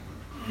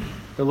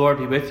The Lord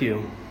be with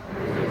you.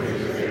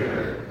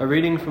 A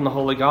reading from the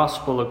Holy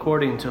Gospel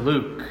according to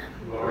Luke.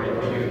 Glory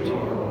to you,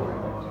 Lord.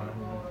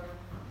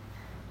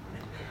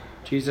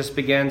 Jesus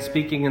began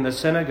speaking in the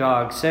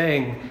synagogue,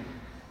 saying,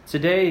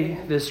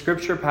 "Today this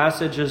scripture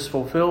passage is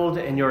fulfilled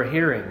in your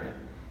hearing."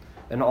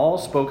 And all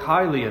spoke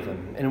highly of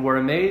him, and were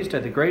amazed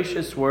at the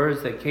gracious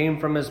words that came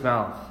from his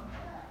mouth.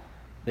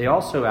 They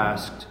also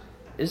asked,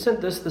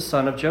 "Isn't this the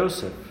son of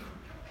Joseph?"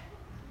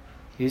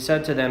 He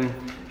said to them,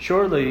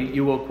 "Surely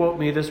you will quote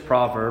me this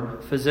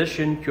proverb,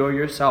 'Physician, cure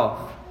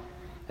yourself,'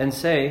 and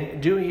say,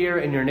 'Do here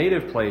in your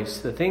native place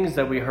the things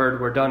that we heard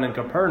were done in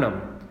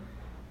Capernaum.'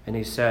 And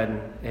he said,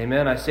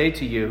 'Amen, I say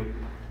to you,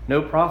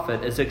 no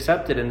prophet is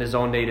accepted in his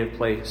own native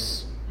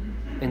place.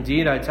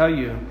 Indeed, I tell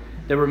you,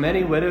 there were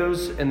many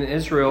widows in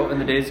Israel in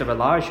the days of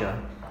Elijah,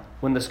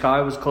 when the sky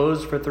was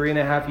closed for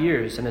 3.5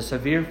 years, and a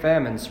severe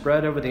famine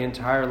spread over the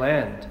entire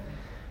land.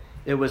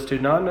 It was to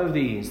none of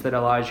these that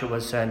Elijah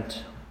was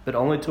sent, but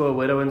only to a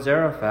widow in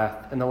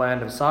Zarephath in the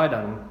land of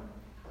Sidon.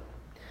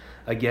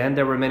 Again,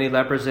 there were many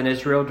lepers in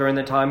Israel during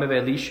the time of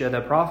Elisha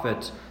the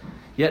prophet,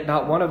 yet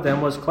not one of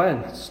them was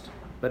cleansed,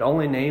 but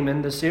only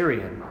Naaman the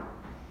Syrian."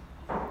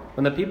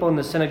 When the people in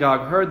the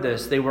synagogue heard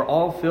this, they were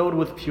all filled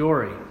with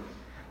fury.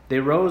 They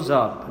rose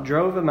up,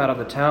 drove him out of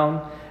the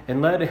town,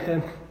 and led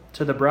him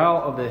to the brow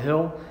of the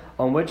hill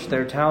on which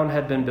their town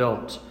had been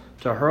built,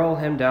 to hurl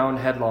him down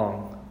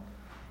headlong.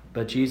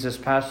 But Jesus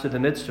passed through the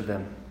midst of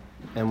them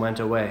and went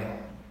away.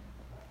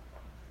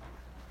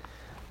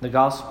 The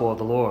Gospel of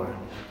the Lord.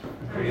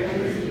 Praise to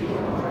you,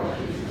 Lord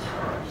Jesus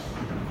Christ.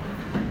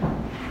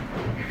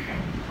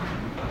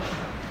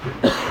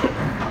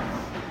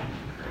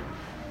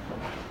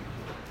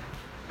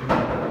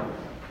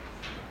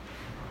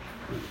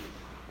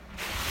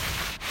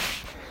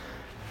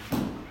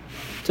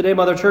 Today,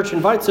 Mother Church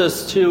invites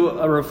us to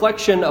a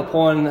reflection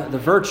upon the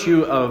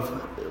virtue of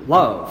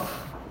love,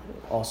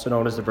 also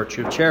known as the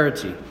virtue of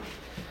charity.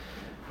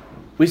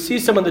 We see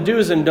some of the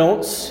do's and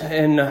don'ts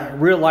in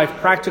real-life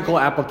practical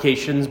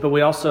applications, but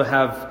we also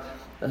have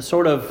a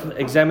sort of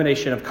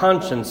examination of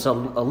conscience, a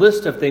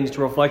list of things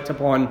to reflect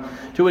upon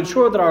to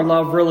ensure that our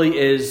love really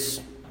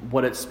is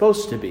what it's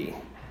supposed to be,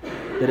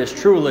 that it's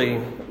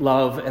truly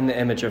love in the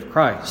image of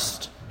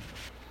Christ.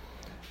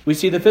 We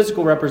see the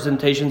physical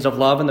representations of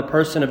love in the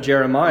person of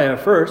Jeremiah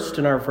first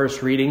in our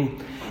first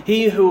reading.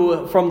 He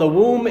who from the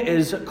womb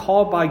is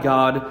called by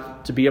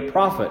God to be a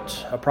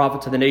prophet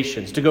to the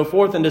nations, to go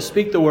forth and to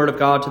speak the word of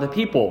God to the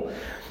people.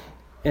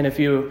 And if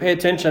you pay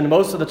attention,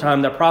 most of the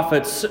time the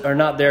prophets are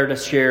not there to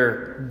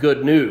share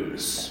good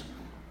news.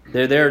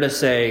 They're there to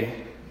say,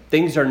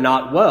 things are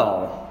not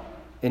well,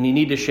 and you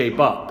need to shape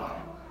up.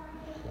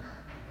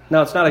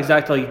 Now, it's not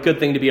exactly a good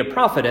thing to be a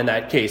prophet in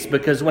that case,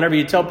 because whenever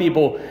you tell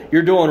people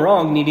you're doing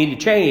wrong and you need to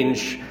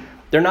change,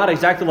 they're not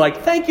exactly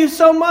like, "Thank you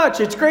so much,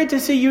 it's great to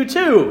see you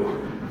too."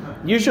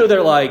 Usually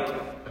they're like,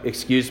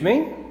 "Excuse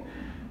me?"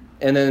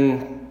 And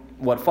then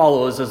what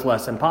follows is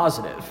less than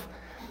positive.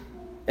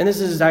 And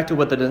this is exactly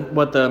what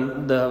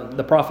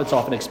the prophets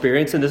often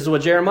experience, and this is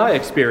what Jeremiah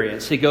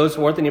experienced. He goes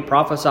forth and he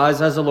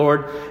prophesies as the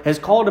Lord has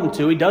called him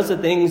to. He does the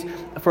things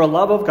for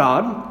love of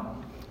God,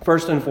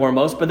 first and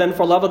foremost, but then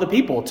for love of the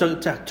people,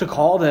 to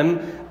call them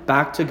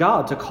back to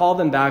God, to call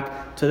them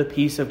back to the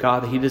peace of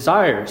God that he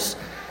desires.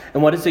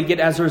 And what does he get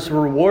as a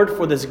reward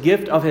for this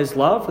gift of his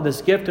love, for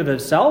this gift of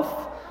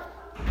himself?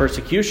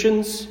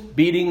 Persecutions,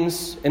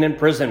 beatings, and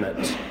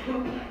imprisonment.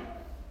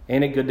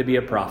 Ain't it good to be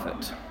a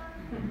prophet?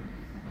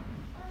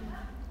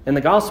 In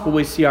the gospel,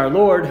 we see our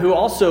Lord, who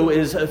also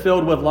is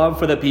filled with love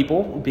for the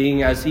people,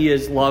 being as he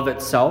is love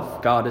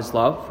itself. God is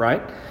love,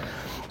 right?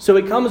 So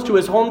he comes to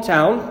his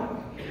hometown,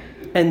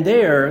 and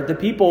there the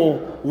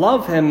people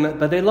love him,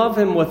 but they love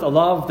him with a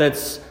love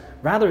that's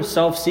rather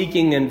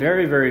self-seeking and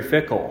very, very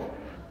fickle.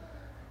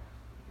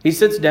 He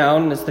sits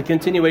down, it's the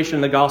continuation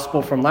of the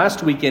gospel from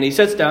last weekend. He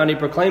sits down, he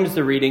proclaims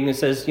the reading, and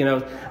says, there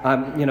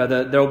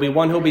will be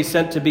one who will be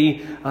sent to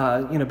be,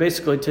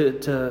 basically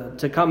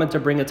to come and to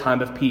bring a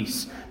time of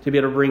peace, to be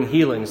able to bring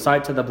healing,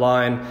 sight to the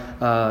blind,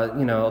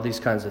 all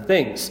these kinds of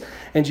things.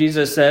 And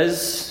Jesus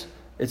says,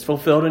 it's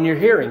fulfilled in your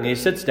hearing. And he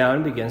sits down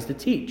and begins to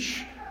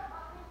teach.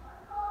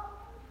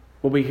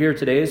 What we hear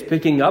today is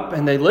picking up,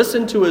 and they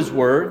listen to his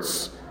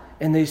words,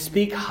 and they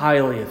speak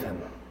highly of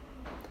him.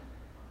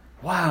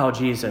 Wow,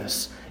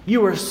 Jesus,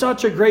 you are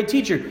such a great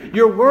teacher.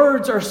 Your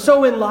words are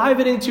so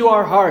enlivening to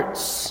our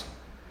hearts.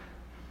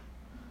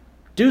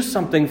 Do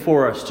something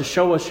for us to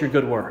show us your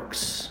good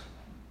works.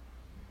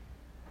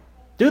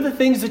 Do the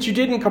things that you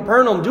did in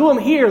Capernaum. Do them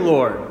here,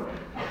 Lord.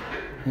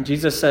 And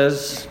Jesus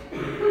says,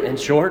 in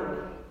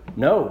short,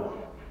 no.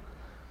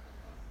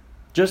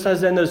 Just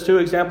as in those two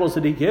examples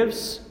that he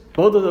gives,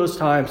 both of those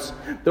times,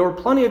 there were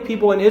plenty of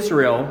people in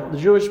Israel, the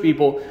Jewish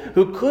people,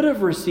 who could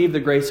have received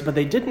the grace, but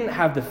they didn't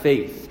have the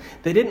faith.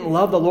 They didn't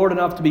love the Lord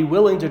enough to be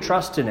willing to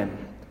trust in him.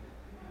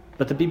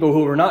 But the people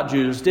who were not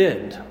Jews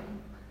did.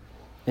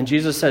 And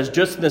Jesus says,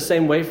 just in the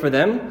same way for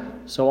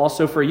them, so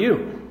also for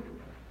you.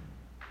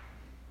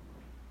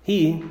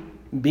 He,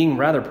 being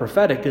rather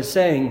prophetic, is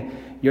saying,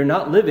 you're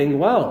not living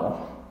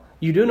well.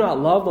 You do not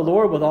love the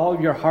Lord with all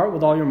your heart,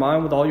 with all your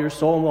mind, with all your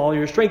soul, and with all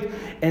your strength.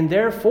 And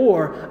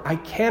therefore, I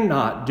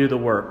cannot do the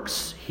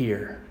works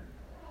here.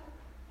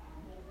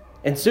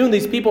 And soon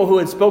these people who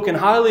had spoken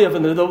highly of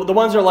him, the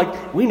ones who are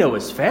like, we know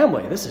his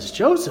family. This is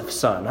Joseph's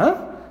son,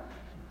 huh?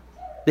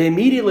 They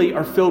immediately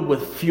are filled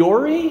with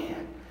fury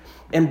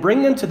and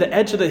bring him to the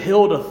edge of the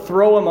hill to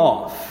throw him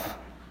off.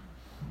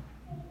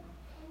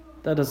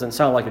 That doesn't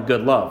sound like a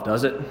good love,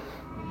 does it?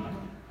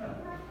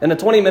 In a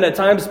 20-minute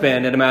time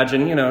span, I'd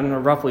imagine,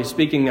 roughly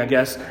speaking, I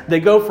guess, they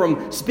go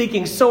from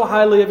speaking so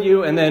highly of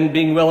you and then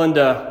being willing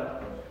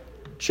to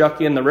chuck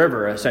you in the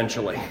river,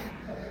 essentially.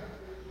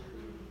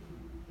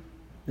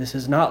 This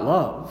is not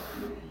love.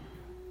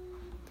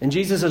 And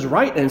Jesus is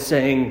right in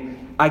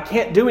saying, I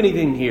can't do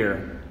anything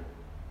here.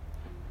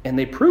 And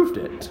they proved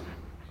it.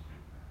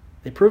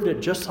 They proved it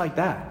just like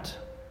that.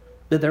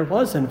 That there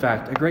was, in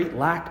fact, a great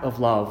lack of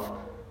love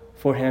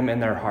for him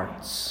in their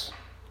hearts.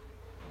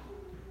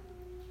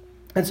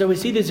 And so we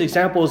see these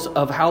examples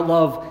of how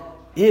love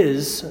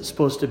is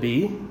supposed to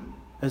be,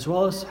 as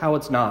well as how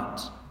it's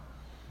not.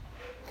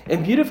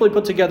 And beautifully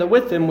put together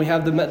with them, we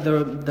have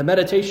the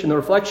meditation, the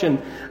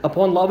reflection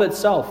upon love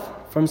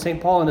itself from St.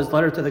 Paul in his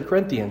letter to the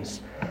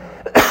Corinthians.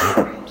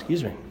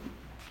 Excuse me.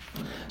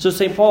 So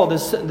St. Paul,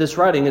 this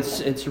writing,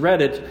 it's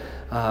read at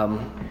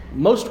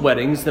most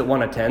weddings that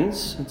one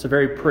attends. It's a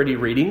very pretty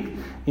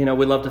reading. We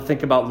love to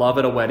think about love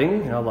at a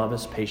wedding. Love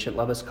is patient,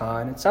 love is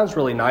kind. It sounds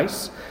really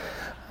nice.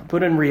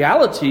 But in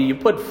reality, you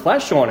put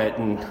flesh on it,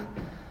 and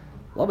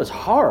love is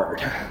hard,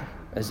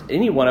 as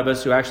any one of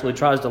us who actually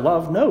tries to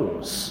love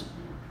knows.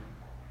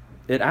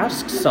 It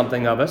asks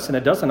something of us, and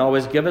it doesn't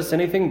always give us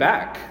anything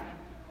back.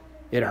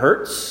 It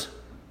hurts,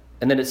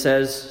 and then it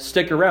says,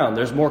 stick around,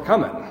 there's more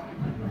coming.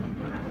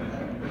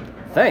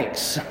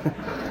 Thanks.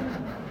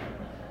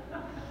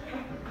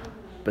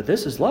 But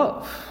this is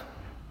love.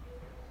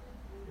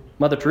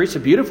 Mother Teresa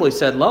beautifully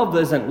said, love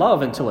isn't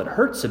love until it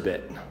hurts a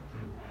bit.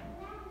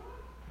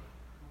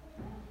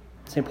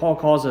 St. Paul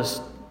calls us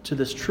to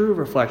this true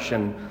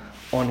reflection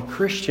on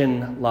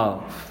Christian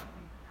love.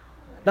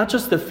 Not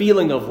just the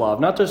feeling of love,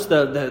 not just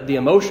the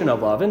emotion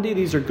of love. Indeed,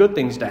 these are good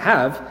things to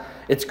have.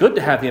 It's good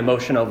to have the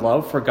emotion of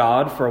love for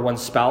God, for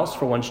one's spouse,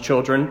 for one's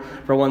children,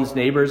 for one's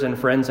neighbors and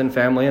friends and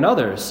family and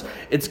others.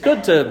 It's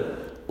good to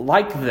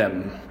like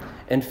them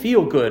and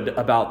feel good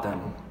about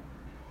them.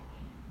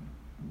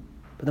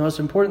 But the most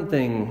important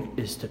thing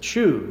is to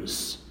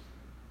choose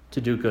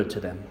to do good to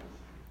them.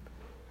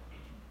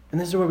 And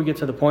this is where we get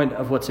to the point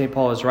of what St.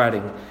 Paul is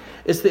writing.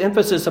 It's the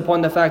emphasis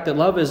upon the fact that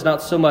love is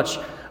not so much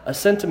a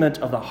sentiment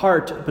of the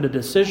heart, but a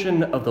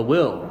decision of the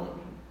will.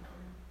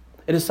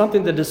 It is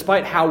something that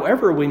despite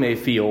however we may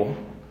feel,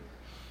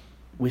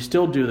 we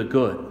still do the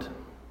good.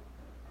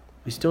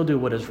 We still do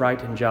what is right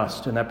and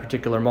just in that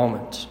particular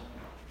moment.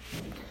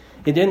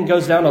 It then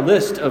goes down a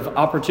list of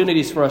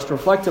opportunities for us to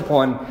reflect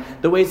upon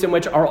the ways in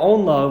which our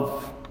own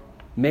love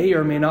may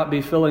or may not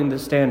be filling the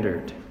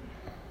standard.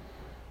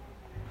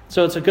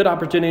 So it's a good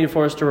opportunity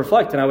for us to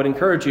reflect, and I would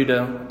encourage you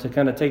to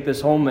kind of take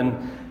this home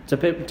and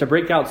to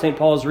break out St.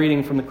 Paul's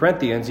reading from the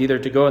Corinthians, either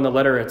to go in the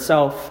letter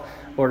itself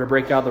or to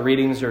break out the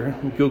readings or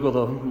Google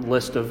the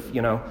list of,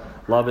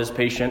 love is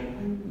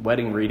patient,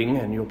 wedding reading,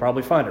 and you'll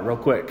probably find it real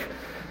quick.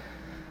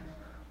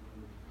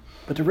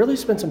 But to really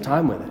spend some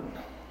time with it.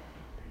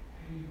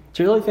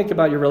 To really think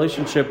about your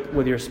relationship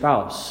with your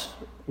spouse,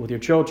 with your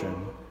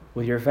children,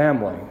 with your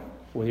family,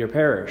 with your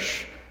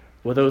parish,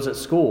 with those at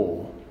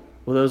school,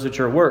 with those at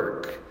your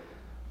work,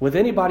 with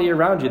anybody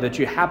around you that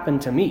you happen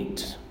to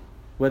meet,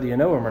 whether you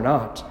know them or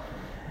not,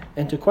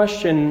 and to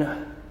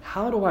question,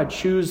 how do I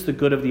choose the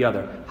good of the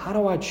other? How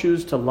do I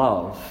choose to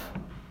love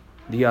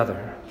the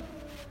other?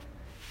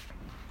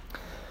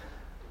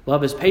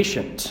 Love is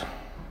patient.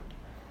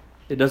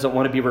 It doesn't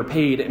want to be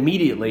repaid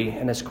immediately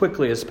and as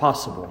quickly as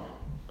possible.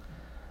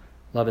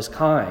 Love is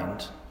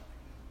kind.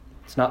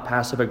 It's not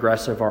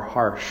passive-aggressive or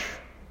harsh.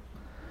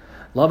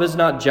 Love is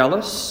not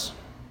jealous.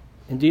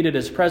 Indeed, it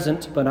is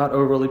present, but not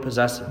overly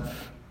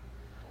possessive.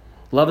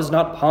 Love is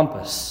not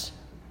pompous.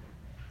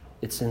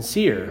 It's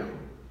sincere,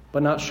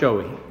 but not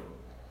showy.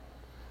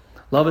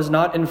 Love is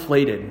not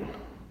inflated.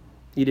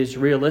 It is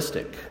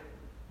realistic,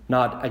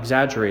 not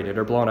exaggerated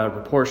or blown out of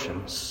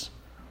proportions.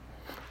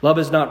 Love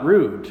is not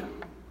rude.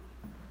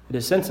 It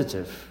is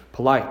sensitive,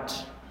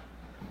 polite.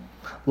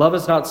 Love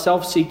is not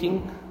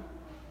self-seeking.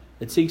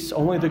 It seeks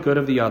only the good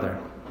of the other.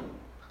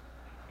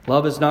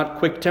 Love is not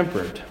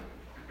quick-tempered.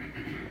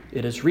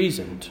 It is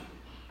reasoned,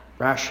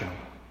 rational.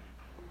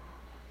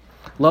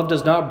 Love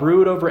does not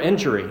brood over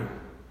injury,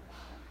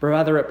 but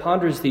rather it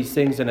ponders these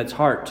things in its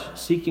heart,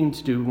 seeking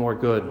to do more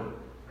good.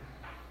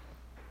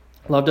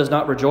 Love does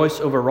not rejoice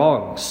over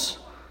wrongs.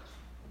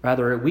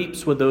 Rather, it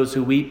weeps with those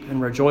who weep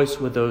and rejoice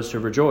with those who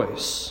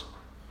rejoice.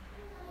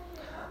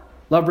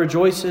 Love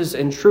rejoices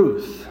in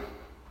truth.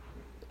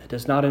 It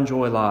does not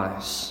enjoy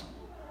lies.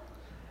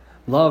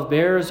 Love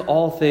bears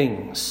all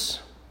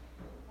things.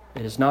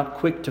 It is not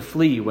quick to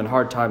flee when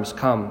hard times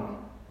come.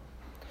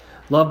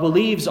 Love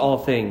believes all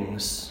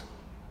things.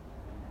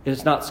 It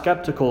is not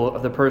skeptical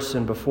of the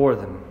person before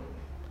them.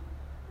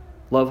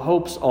 Love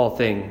hopes all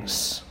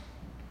things.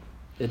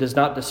 It does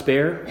not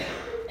despair,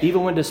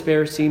 even when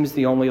despair seems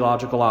the only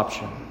logical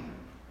option.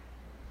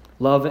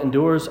 Love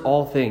endures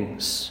all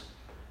things.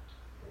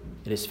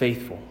 It is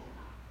faithful.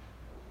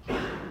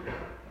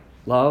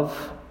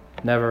 Love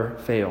never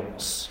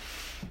fails,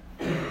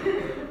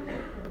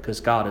 because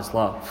God is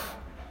love,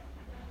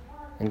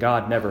 and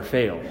God never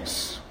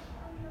fails.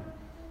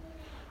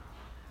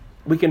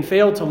 We can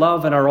fail to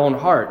love in our own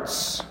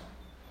hearts,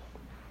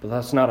 but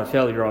that's not a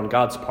failure on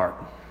God's part.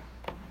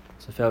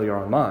 It's a failure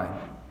on mine.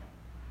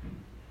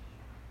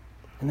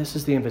 And this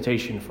is the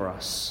invitation for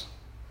us,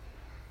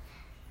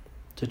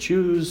 to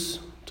choose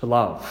to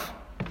love,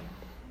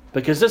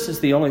 because this is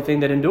the only thing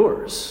that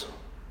endures.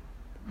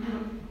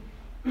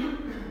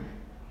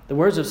 The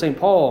words of St.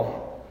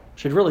 Paul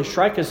should really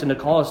strike us and to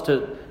call us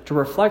to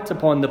reflect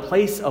upon the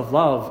place of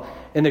love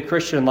in the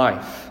Christian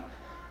life.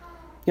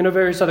 You know,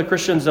 various other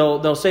Christians,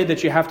 they'll say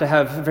that you have to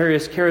have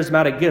various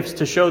charismatic gifts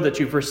to show that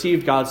you've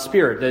received God's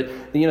Spirit.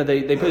 That, you know,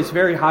 they place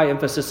very high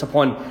emphasis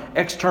upon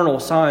external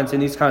signs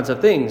and these kinds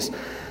of things.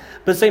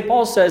 But St.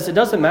 Paul says it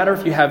doesn't matter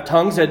if you have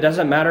tongues, it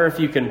doesn't matter if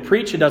you can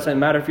preach, it doesn't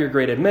matter if you're a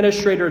great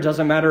administrator, it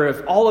doesn't matter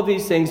if all of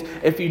these things,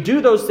 if you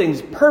do those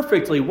things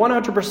perfectly,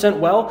 100%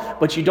 well,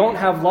 but you don't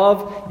have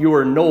love, you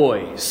are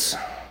noise.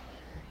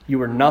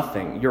 You are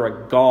nothing. You're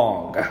a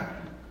gong.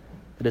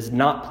 It is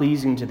not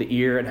pleasing to the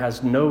ear and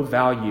has no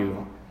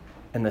value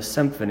in the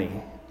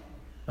symphony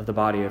of the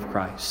body of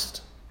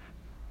Christ.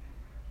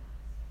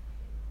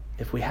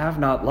 If we have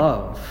not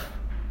love,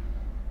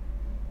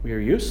 we are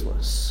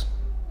useless.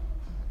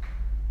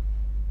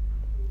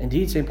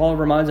 Indeed, St. Paul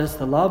reminds us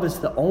that love is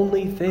the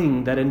only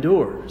thing that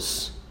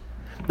endures.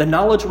 The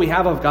knowledge we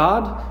have of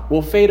God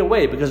will fade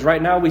away because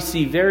right now we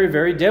see very,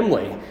 very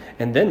dimly,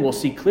 and then we'll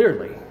see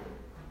clearly.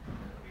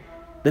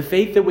 The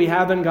faith that we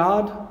have in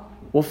God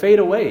will fade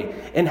away.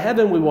 In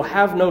heaven, we will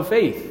have no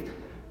faith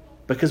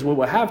because we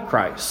will have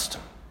Christ.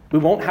 We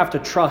won't have to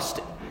trust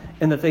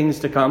in the things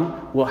to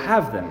come. We'll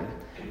have them.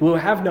 We will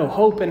have no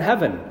hope in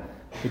heaven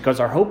because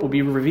our hope will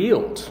be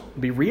revealed,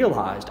 be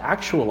realized,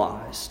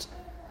 actualized.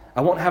 I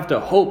won't have to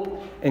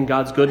hope in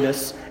God's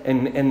goodness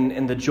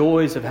and the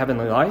joys of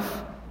heavenly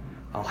life.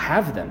 I'll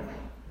have them.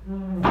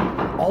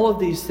 All of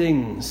these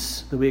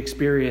things that we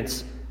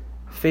experience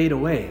fade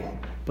away.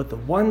 But the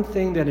one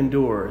thing that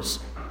endures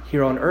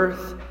here on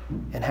earth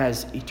and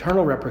has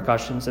eternal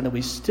repercussions and that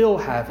we still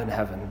have in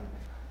heaven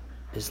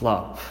is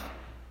love.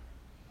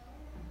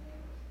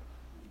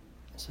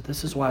 So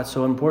this is why it's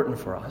so important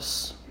for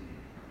us.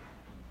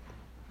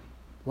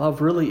 Love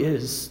really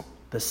is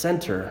the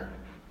center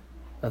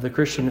of the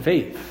Christian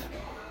faith.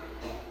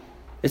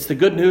 It's the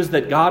good news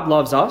that God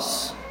loves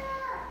us,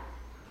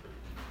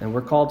 and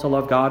we're called to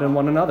love God and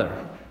one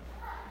another.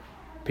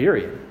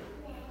 Period.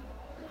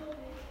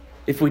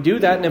 If we do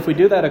that, and if we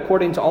do that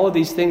according to all of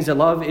these things that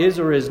love is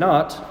or is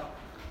not,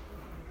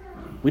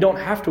 we don't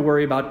have to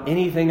worry about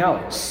anything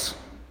else.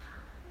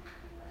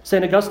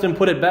 St. Augustine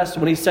put it best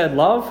when he said,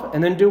 love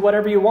and then do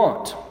whatever you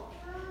want.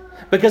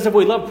 Because if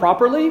we love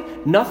properly,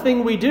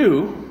 nothing we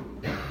do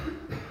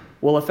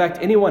will affect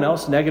anyone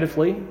else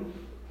negatively.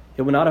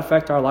 It will not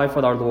affect our life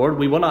with our Lord.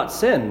 We will not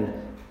sin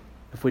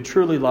if we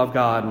truly love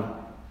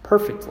God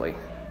perfectly.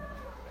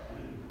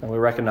 And we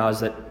recognize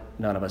that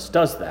none of us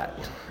does that.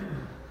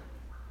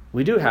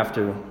 We do have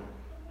to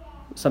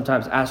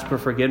sometimes ask for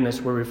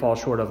forgiveness where we fall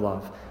short of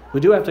love. We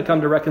do have to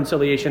come to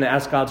reconciliation and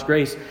ask God's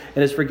grace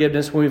and His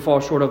forgiveness when we fall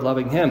short of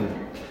loving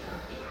Him.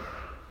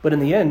 But in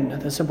the end,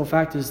 the simple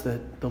fact is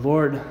that the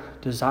Lord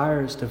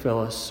desires to fill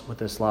us with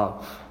this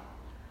love.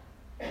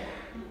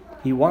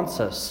 He wants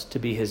us to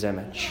be His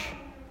image.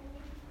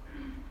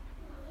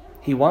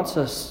 He wants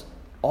us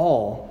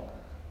all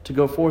to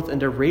go forth and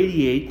to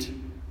radiate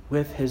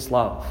with His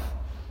love.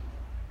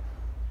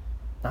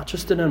 Not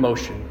just an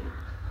emotion,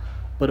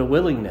 but a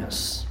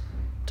willingness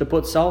to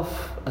put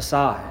self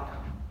aside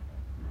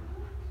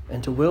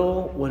and to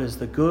will what is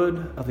the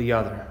good of the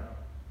other,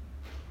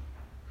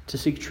 to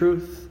seek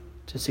truth,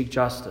 to seek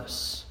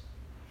justice.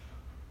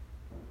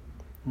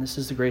 And this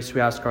is the grace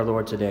we ask our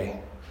Lord today.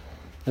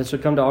 As we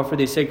come to offer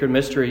these sacred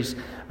mysteries,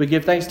 we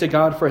give thanks to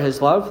God for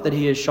His love that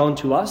He has shown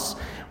to us.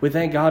 We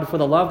thank God for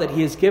the love that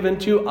He has given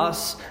to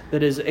us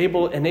that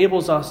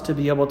enables us to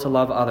be able to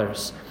love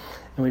others.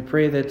 And we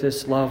pray that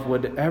this love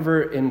would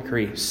ever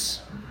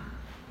increase,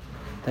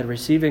 that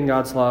receiving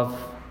God's love,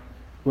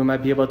 we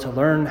might be able to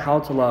learn how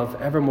to love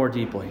ever more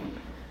deeply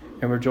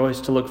and rejoice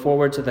to look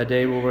forward to the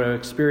day where we'll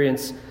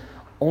experience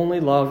only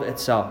love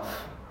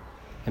itself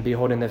and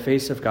beholding the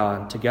face of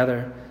God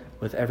together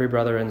with every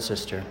brother and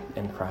sister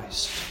in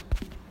Christ.